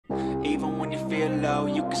Even when you feel low,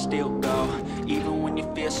 you can still go. Even when you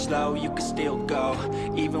feel slow, you can still go.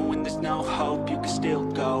 Even when there's no hope, you can still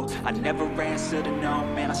go. I never answer to no,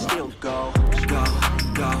 man, I still go. Go,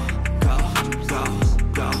 go, go, go,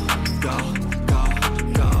 go, go, go,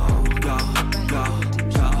 go, go,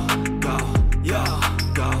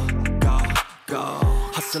 go, go, go.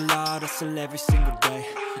 Hustle hard, hustle every single day.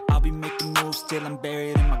 I'll be making moves till I'm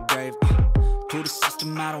buried in my grave. To the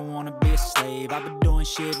system, I don't wanna be a slave. I've been doing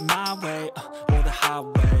shit my way, or the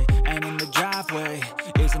highway. And in the driveway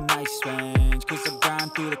is a nice range. Cause I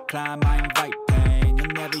grind through the climb, I invite pain. You'll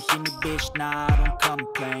never hear me, bitch, nah, I don't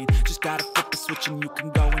complain. Just gotta flip the switch and you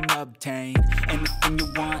can go and obtain anything you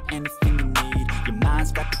want, anything you need. Your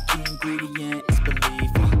mind's got the key ingredient, it's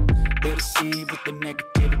belief. They deceive with the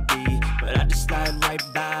negativity, but I just slide right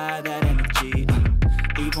by that energy.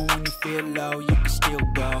 Even when you feel low, you can still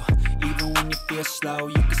go. Even when you feel slow,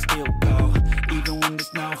 you can still go. Even when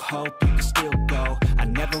there's no hope, you can still go. I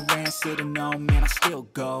never answer to no, man, I still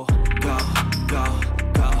go. Go, go,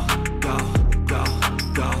 go, go, go,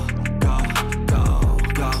 go, go, go, go,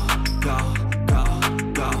 go, go,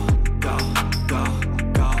 go, go,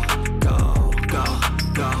 go, go, go,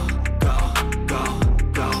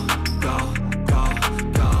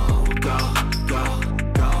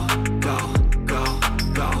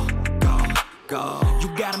 go, You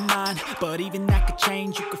got a mind, but even that could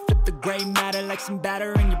change. You could flip the gray matter like some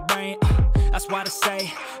batter in your brain. That's why I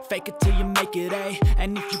say, fake it till you make it A.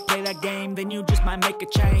 And if you play that game, then you just might make a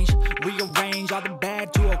change. Rearrange all the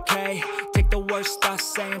bad to okay. Take the worst thoughts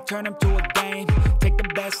saying, turn them to a game. Take the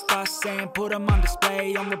best thoughts saying, put them on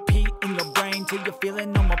display. On repeat in your brain till you're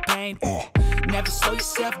feeling no more pain. Never slow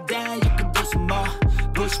yourself down, you can do some more.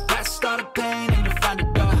 Push past all the pain and you'll find a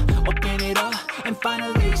door. Open it up and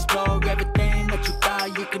finally explore everything that you thought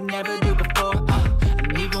you could never do before.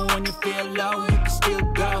 And even when you feel low, you can still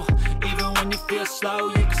go. Even when you feel slow,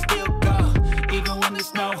 you can still go. Even when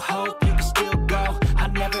there's no hope, you can still go. I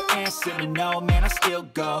never answer to no, man, I still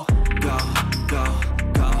go. Go, go,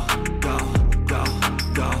 go, go, go, go,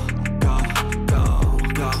 go, go, go,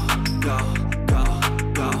 go, go, go,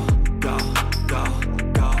 go, go, go, go,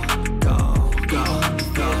 go. Even when you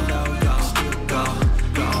feel low, you can still go.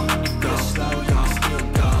 Even when you feel slow, you can still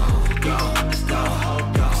go. Even when there's no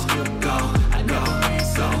hope, you can still go. I never answer to no, man, I still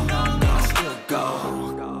go.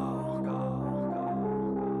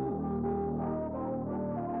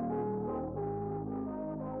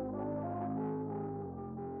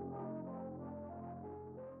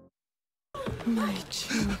 My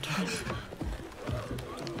children,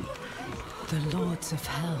 the lords of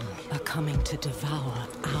hell are coming to devour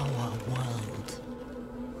our world.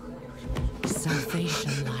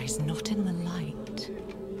 Salvation lies not in the light,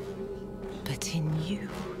 but in you.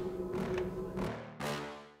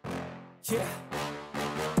 Yeah.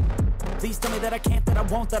 Please tell me that I can't, that I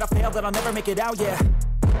won't, that I fail, that I'll never make it out, yeah.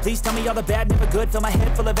 Please tell me all the bad, never good. Fill my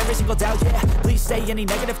head full of every single doubt, yeah. Please say any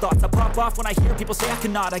negative thoughts. I pop off when I hear people say I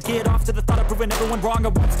cannot. I get off to the thought of proving everyone wrong. I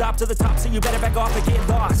won't stop to the top, so you better back off and get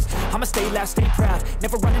lost. I'ma stay loud, stay proud,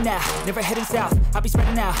 never running out, never heading south. I'll be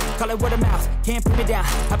spreading out, call it word of mouth. Can't put me down,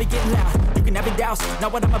 I'll be getting loud. You can have it douse,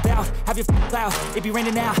 not what I'm about. Have your cloud, it be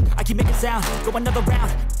raining now. I keep making sound, go another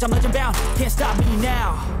round. I'm legend bound, can't stop me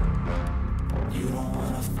now. You don't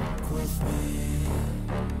wanna fuck with me.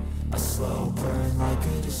 A slow burn like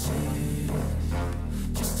a disease.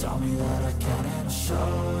 Just tell me that I can and I'll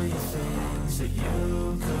show you things that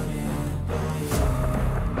you couldn't believe.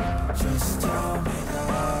 Just tell me that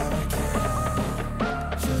I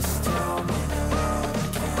can. Just tell me that I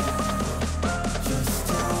can. Just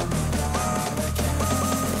tell me that I can.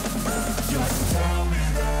 Just tell me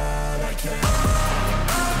that I can.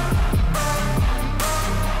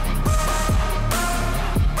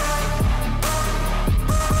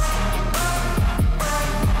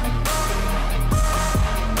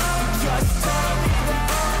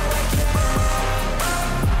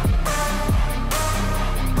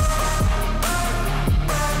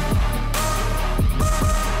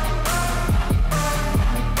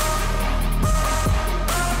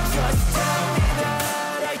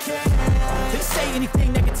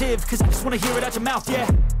 Cause I just wanna hear it out your mouth, yeah.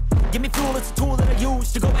 Give me fuel, it's a tool that I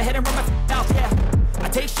use to go ahead and run my mouth, yeah. I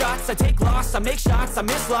take shots, I take loss, I make shots, I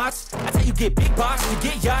miss lots. That's how you get big box, you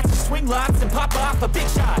get yachts, you swing lots and pop off a big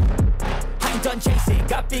shot. I ain't done chasing,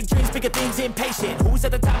 got big dreams, bigger things, impatient. Who's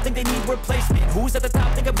at the top think they need replacement? Who's at the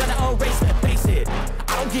top think I'm gonna erase them? Face it,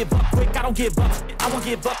 I don't give up quick, I don't give up, I won't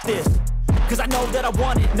give up this. Cause I know that I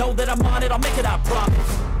want it, know that I'm on it, I'll make it, I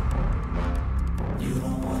promise. You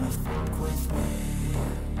don't wanna fuck with me.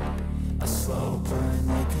 A slow burn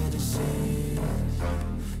like a disease.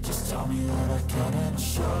 Just tell me that I can and I'll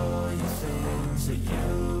show you things that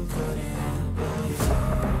you couldn't believe.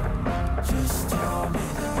 Just tell me